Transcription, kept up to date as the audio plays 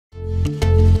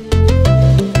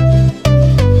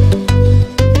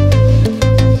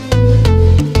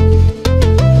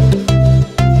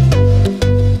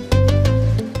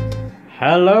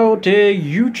Hello dear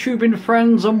YouTubing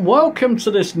friends and welcome to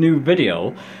this new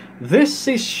video. This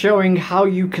is showing how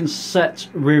you can set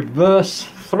reverse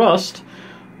thrust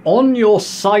on your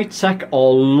Cytec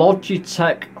or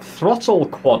Logitech throttle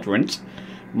quadrant.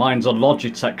 Mine's a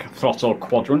Logitech throttle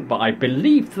quadrant, but I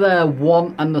believe they're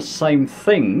one and the same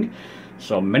thing.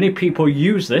 So many people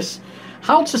use this.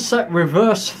 How to set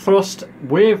reverse thrust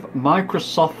with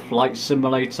Microsoft Flight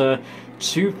Simulator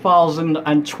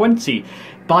 2020.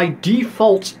 By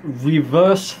default,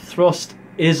 reverse thrust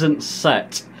isn't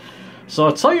set. So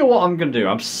I'll tell you what I'm going to do.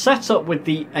 I'm set up with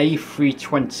the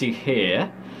FS2020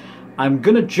 here. I'm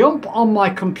going to jump on my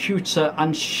computer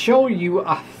and show you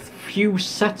a few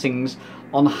settings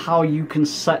on how you can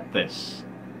set this.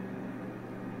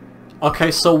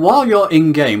 Okay, so while you're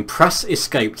in game, press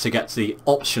escape to get to the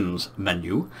options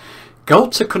menu. Go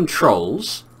to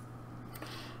controls.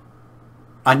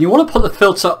 And you want to put the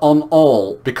filter on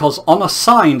all, because on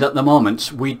assigned at the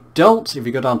moment we don't, if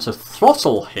you go down to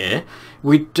throttle here,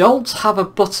 we don't have a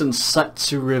button set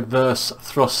to reverse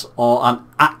thrust or an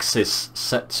axis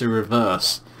set to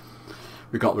reverse.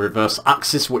 We've got the reverse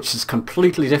axis, which is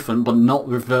completely different, but not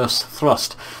reverse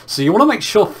thrust. So you want to make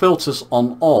sure filters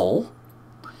on all.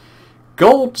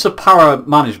 Go to power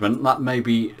management, that may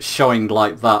be showing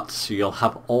like that, so you'll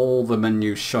have all the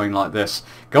menus showing like this.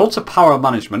 Go to power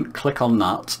management, click on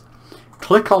that.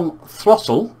 Click on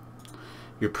throttle.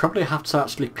 You probably have to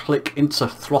actually click into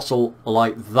throttle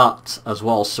like that as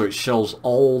well, so it shows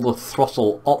all the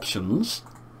throttle options.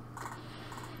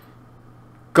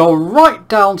 Go right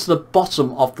down to the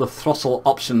bottom of the throttle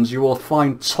options, you will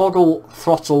find toggle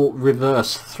throttle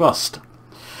reverse thrust.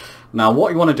 Now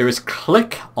what you want to do is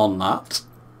click on that.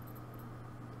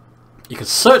 You can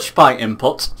search by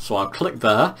input, so I'll click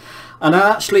there. And then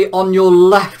actually on your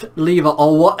left lever,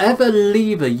 or whatever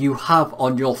lever you have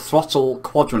on your throttle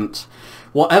quadrant,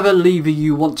 whatever lever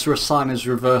you want to assign as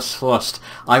reverse thrust,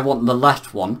 I want the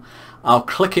left one. I'll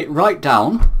click it right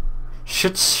down.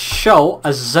 Should show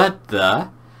a Z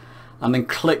there. And then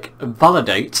click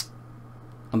validate.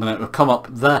 And then it will come up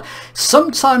there.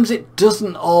 Sometimes it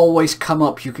doesn't always come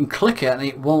up. You can click it and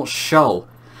it won't show.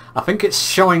 I think it's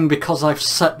showing because I've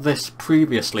set this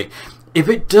previously. If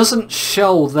it doesn't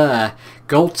show there,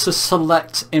 go to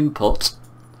select input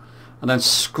and then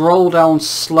scroll down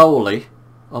slowly.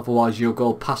 Otherwise you'll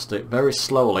go past it very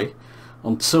slowly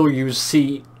until you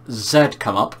see Z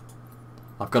come up.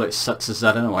 I've got it set to Z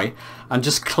anyway. And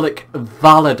just click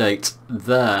validate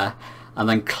there and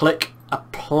then click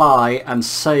apply and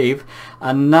save,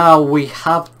 and now we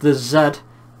have the Z,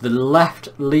 the left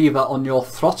lever on your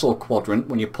throttle quadrant.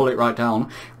 When you pull it right down,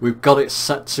 we've got it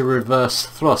set to reverse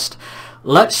thrust.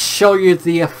 Let's show you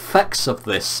the effects of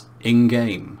this in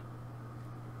game.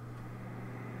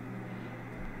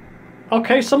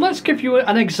 Okay, so let's give you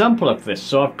an example of this.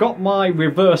 So I've got my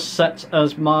reverse set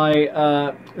as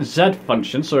my Z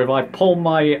function. So if I pull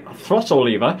my throttle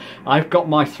lever, I've got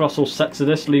my throttle set to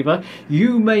this lever.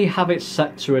 You may have it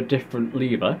set to a different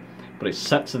lever, but it's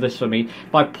set to this for me.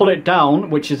 If I pull it down,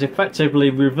 which is effectively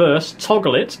reverse,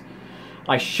 toggle it,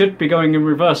 I should be going in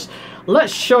reverse.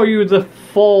 Let's show you the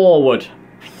forward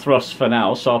thrust for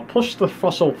now. So I'll push the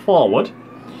throttle forward,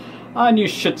 and you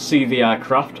should see the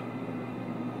aircraft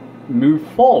move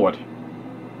forward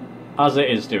as it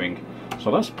is doing. So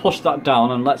let's push that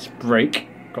down and let's brake.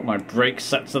 Got my brake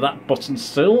set to that button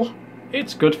still.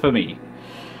 It's good for me.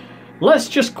 Let's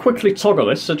just quickly toggle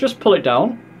this. So just pull it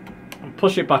down and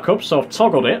push it back up. So I've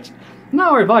toggled it.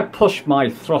 Now if I push my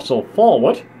throttle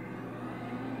forward,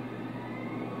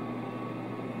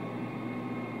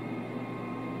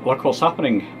 look what's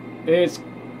happening.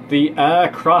 The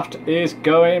aircraft is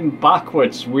going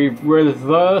backwards. We've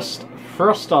reversed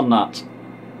thrust on that.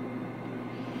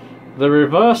 The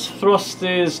reverse thrust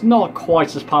is not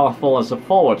quite as powerful as the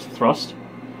forward thrust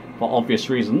for obvious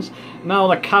reasons. Now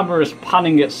the camera is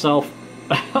panning itself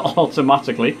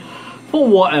automatically for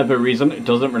whatever reason. It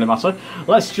doesn't really matter.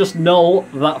 Let's just null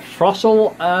that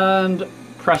throttle and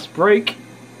press brake.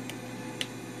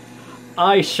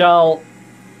 I shall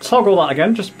toggle that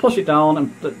again. Just push it down and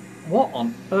what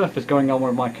on earth is going on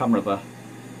with my camera there?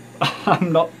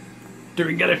 I'm not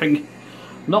doing anything.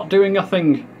 Not doing a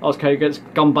thing. Okay, it's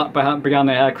gone back behind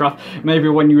the aircraft. Maybe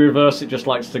when you reverse it just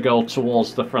likes to go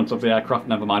towards the front of the aircraft.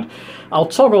 Never mind. I'll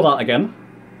toggle that again.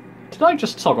 Did I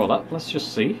just toggle that? Let's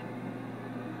just see.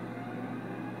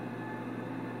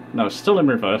 No, still in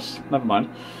reverse. Never mind.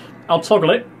 I'll toggle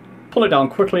it. Pull it down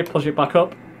quickly, push it back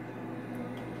up.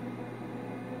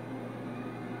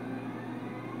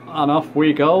 And off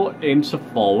we go into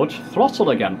forward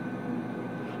throttle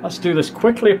again. Let's do this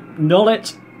quickly. Null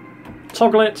it.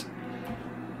 Toggle it,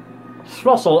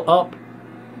 throttle up,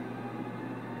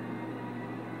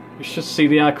 You should see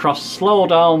the aircraft slow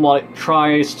down while it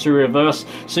tries to reverse.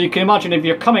 So you can imagine if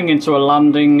you're coming into a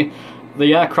landing,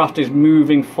 the aircraft is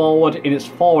moving forward in its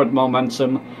forward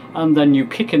momentum, and then you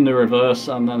kick in the reverse,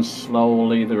 and then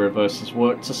slowly the reverses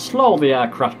work to slow the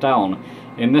aircraft down.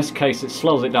 In this case, it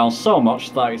slows it down so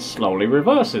much that it slowly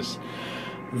reverses.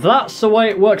 That's the way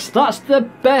it works. That's the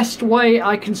best way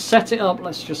I can set it up.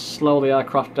 Let's just slow the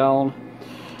aircraft down.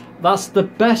 That's the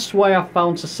best way I've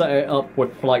found to set it up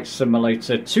with Flight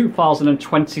Simulator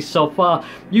 2020 so far.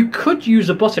 You could use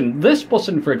a button. This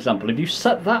button, for example, if you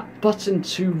set that button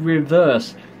to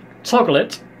reverse, toggle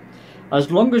it, as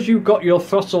long as you've got your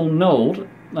throttle node,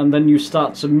 and then you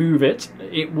start to move it,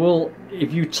 it will,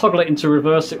 if you toggle it into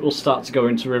reverse, it will start to go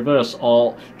into reverse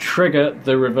or trigger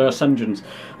the reverse engines.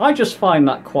 I just find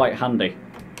that quite handy.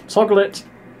 Toggle it,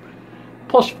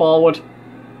 push forward.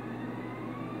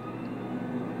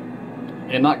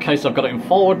 In that case, I've got it in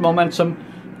forward momentum.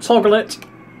 Toggle it,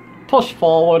 push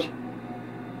forward.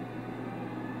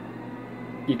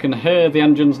 You can hear the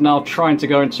engines now trying to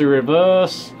go into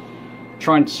reverse,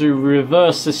 trying to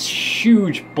reverse this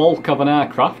huge bulk of an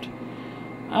aircraft.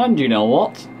 And you know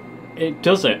what? It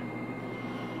does it.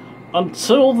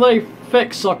 Until they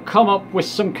fix or come up with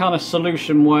some kind of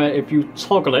solution where if you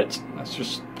toggle it, let's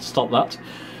just stop that.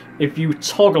 If you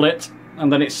toggle it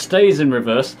and then it stays in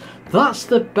reverse, that's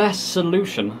the best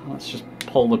solution. Let's just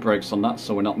pull the brakes on that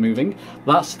so we're not moving.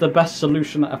 That's the best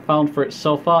solution that I've found for it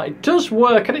so far. It does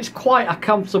work, and it's quite a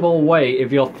comfortable way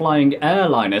if you're flying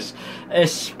airliners,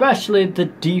 especially the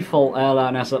default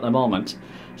airliners at the moment.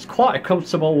 It's quite a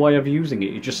comfortable way of using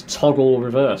it. You just toggle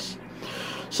reverse.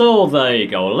 So there you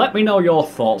go. Let me know your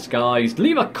thoughts, guys.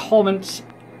 Leave a comment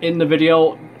in the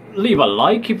video, leave a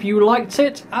like if you liked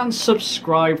it, and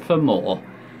subscribe for more.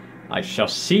 I shall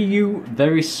see you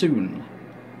very soon.